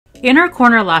Inner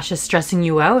corner lashes stressing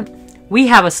you out? We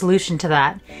have a solution to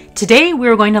that. Today we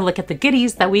are going to look at the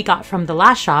goodies that we got from the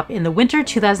Lash Shop in the Winter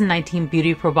 2019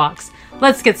 BeautyPro Box.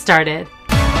 Let's get started.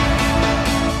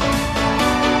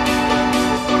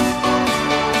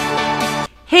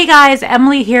 Hey guys,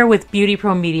 Emily here with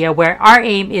BeautyPro Media, where our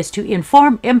aim is to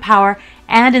inform, empower,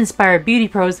 and inspire beauty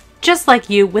pros just like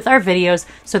you with our videos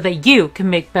so that you can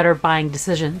make better buying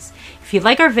decisions. If you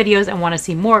like our videos and want to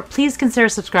see more, please consider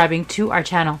subscribing to our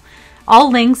channel.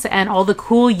 All links and all the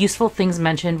cool, useful things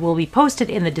mentioned will be posted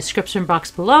in the description box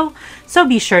below, so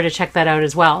be sure to check that out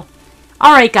as well.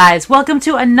 Alright guys, welcome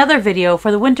to another video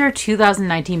for the Winter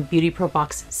 2019 BeautyPro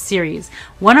Box series.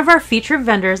 One of our featured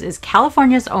vendors is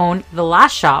California's own The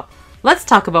Lash Shop. Let's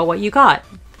talk about what you got.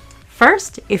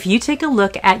 First, if you take a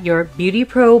look at your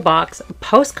BeautyPro Box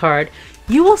postcard,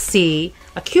 you will see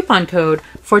a coupon code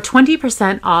for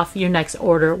 20% off your next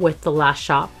order with The Lash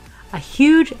Shop. A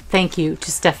huge thank you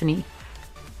to Stephanie.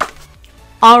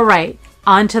 Alright,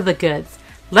 on to the goods.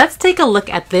 Let's take a look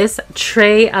at this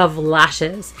tray of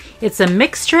lashes. It's a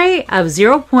mixed tray of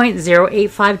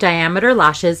 0.085 diameter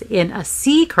lashes in a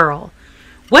C curl.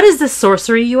 What is this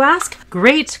sorcery, you ask?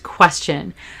 Great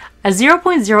question. A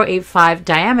 0.085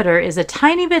 diameter is a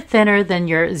tiny bit thinner than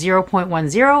your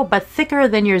 0.10, but thicker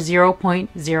than your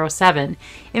 0.07.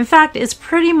 In fact, it's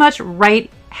pretty much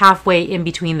right halfway in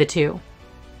between the two.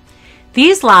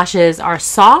 These lashes are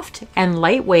soft and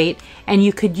lightweight, and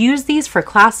you could use these for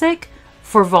classic,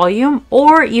 for volume,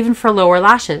 or even for lower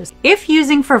lashes. If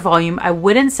using for volume, I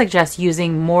wouldn't suggest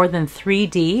using more than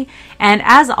 3D, and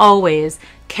as always,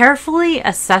 carefully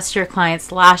assess your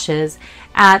client's lashes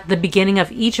at the beginning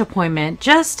of each appointment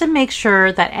just to make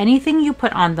sure that anything you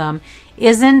put on them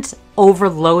isn't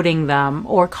overloading them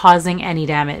or causing any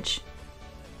damage.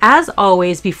 As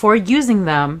always, before using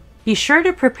them, be sure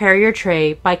to prepare your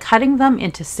tray by cutting them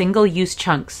into single-use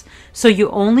chunks so you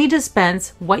only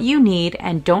dispense what you need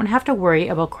and don't have to worry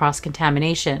about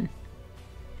cross-contamination.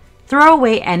 Throw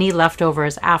away any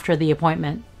leftovers after the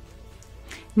appointment.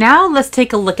 Now let's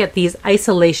take a look at these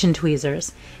isolation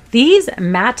tweezers. These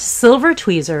matte silver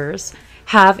tweezers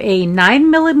have a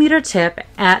 9mm tip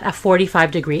at a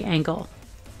 45-degree angle.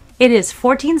 It is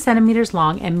 14 centimeters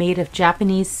long and made of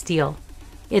Japanese steel.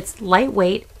 It's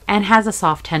lightweight and has a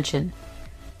soft tension.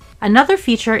 Another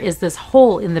feature is this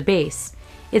hole in the base.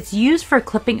 It's used for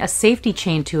clipping a safety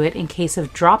chain to it in case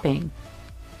of dropping.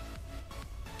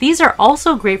 These are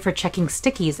also great for checking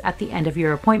stickies at the end of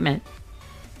your appointment.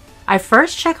 I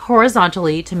first check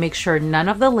horizontally to make sure none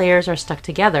of the layers are stuck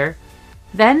together,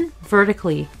 then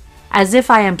vertically, as if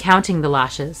I am counting the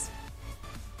lashes.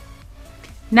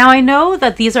 Now I know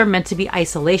that these are meant to be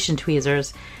isolation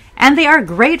tweezers, and they are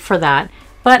great for that,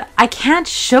 but I can't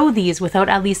show these without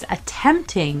at least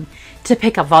attempting to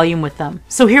pick up volume with them.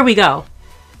 So here we go.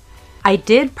 I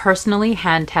did personally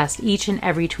hand test each and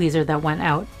every tweezer that went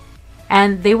out,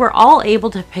 and they were all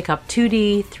able to pick up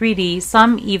 2D, 3D,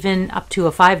 some even up to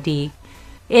a 5D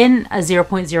in a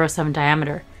 0.07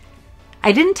 diameter.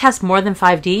 I didn't test more than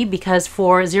 5D because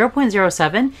for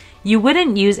 0.07, you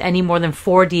wouldn't use any more than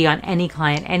 4D on any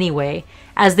client anyway,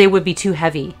 as they would be too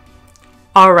heavy.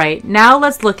 Alright, now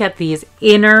let's look at these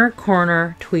inner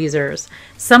corner tweezers.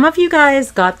 Some of you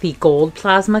guys got the gold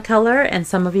plasma color and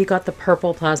some of you got the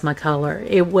purple plasma color.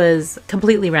 It was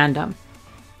completely random.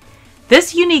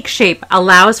 This unique shape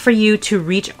allows for you to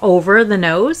reach over the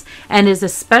nose and is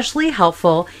especially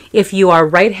helpful if you are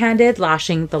right-handed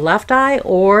lashing the left eye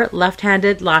or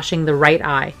left-handed lashing the right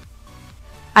eye.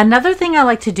 Another thing I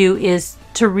like to do is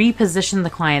to reposition the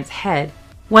client's head.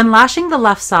 When lashing the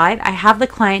left side, I have the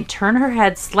client turn her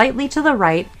head slightly to the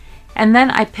right, and then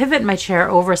I pivot my chair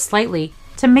over slightly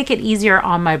to make it easier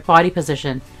on my body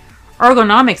position.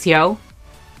 Ergonomics, yo!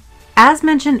 As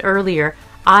mentioned earlier,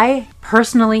 I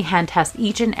personally hand test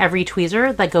each and every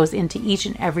tweezer that goes into each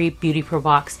and every BeautyPro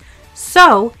box.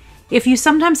 So, if you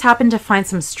sometimes happen to find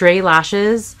some stray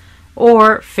lashes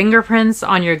or fingerprints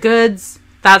on your goods,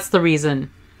 that's the reason.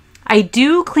 I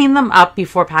do clean them up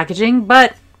before packaging,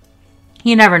 but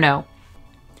you never know.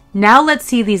 Now let's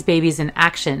see these babies in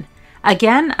action.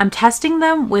 Again, I'm testing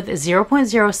them with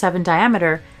 0.07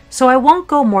 diameter, so I won't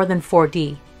go more than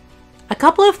 4D. A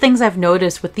couple of things I've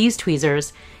noticed with these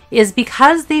tweezers is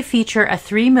because they feature a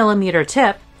 3mm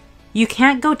tip, you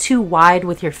can't go too wide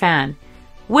with your fan,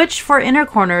 which for inner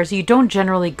corners you don't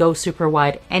generally go super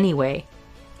wide anyway.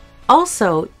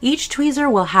 Also, each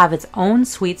tweezer will have its own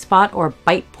sweet spot or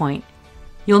bite point.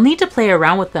 You'll need to play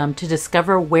around with them to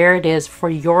discover where it is for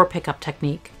your pickup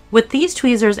technique. With these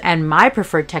tweezers and my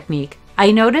preferred technique,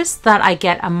 I noticed that I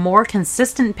get a more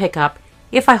consistent pickup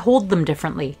if I hold them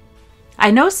differently. I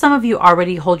know some of you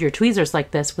already hold your tweezers like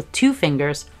this with 2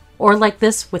 fingers or like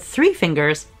this with 3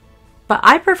 fingers, but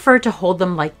I prefer to hold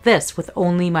them like this with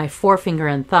only my forefinger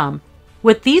and thumb.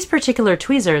 With these particular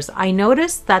tweezers, I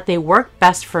noticed that they work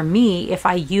best for me if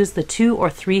I use the 2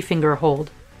 or 3 finger hold.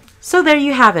 So there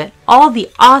you have it, all the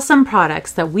awesome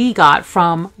products that we got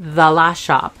from the Lash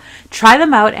Shop. Try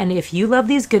them out, and if you love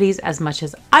these goodies as much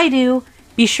as I do,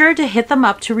 be sure to hit them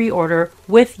up to reorder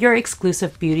with your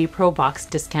exclusive BeautyPro Box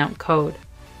discount code.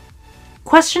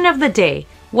 Question of the day.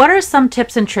 What are some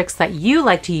tips and tricks that you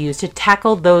like to use to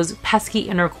tackle those pesky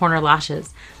inner corner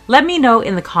lashes? Let me know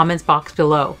in the comments box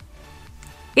below.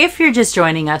 If you're just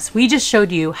joining us, we just showed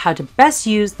you how to best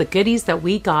use the goodies that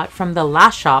we got from the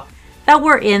Lash Shop that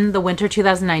were in the Winter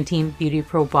 2019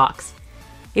 BeautyPro Box.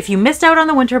 If you missed out on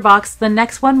the Winter Box, the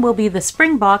next one will be the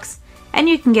Spring Box, and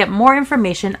you can get more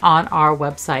information on our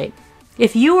website.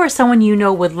 If you or someone you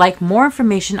know would like more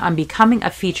information on becoming a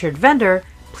featured vendor,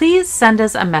 please send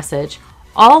us a message.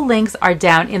 All links are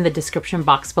down in the description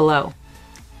box below.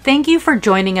 Thank you for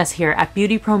joining us here at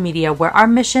BeautyPro Media, where our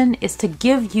mission is to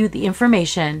give you the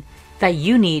information that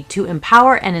you need to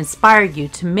empower and inspire you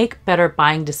to make better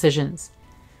buying decisions.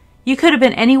 You could have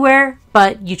been anywhere,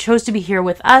 but you chose to be here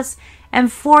with us, and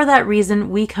for that reason,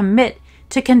 we commit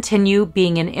to continue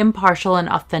being an impartial and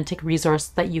authentic resource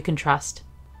that you can trust.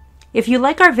 If you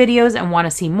like our videos and want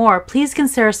to see more, please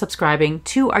consider subscribing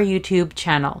to our YouTube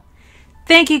channel.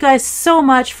 Thank you guys so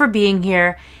much for being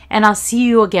here, and I'll see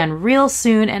you again real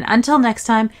soon. And until next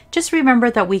time, just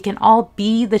remember that we can all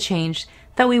be the change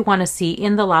that we want to see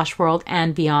in the lash world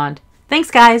and beyond. Thanks,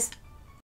 guys.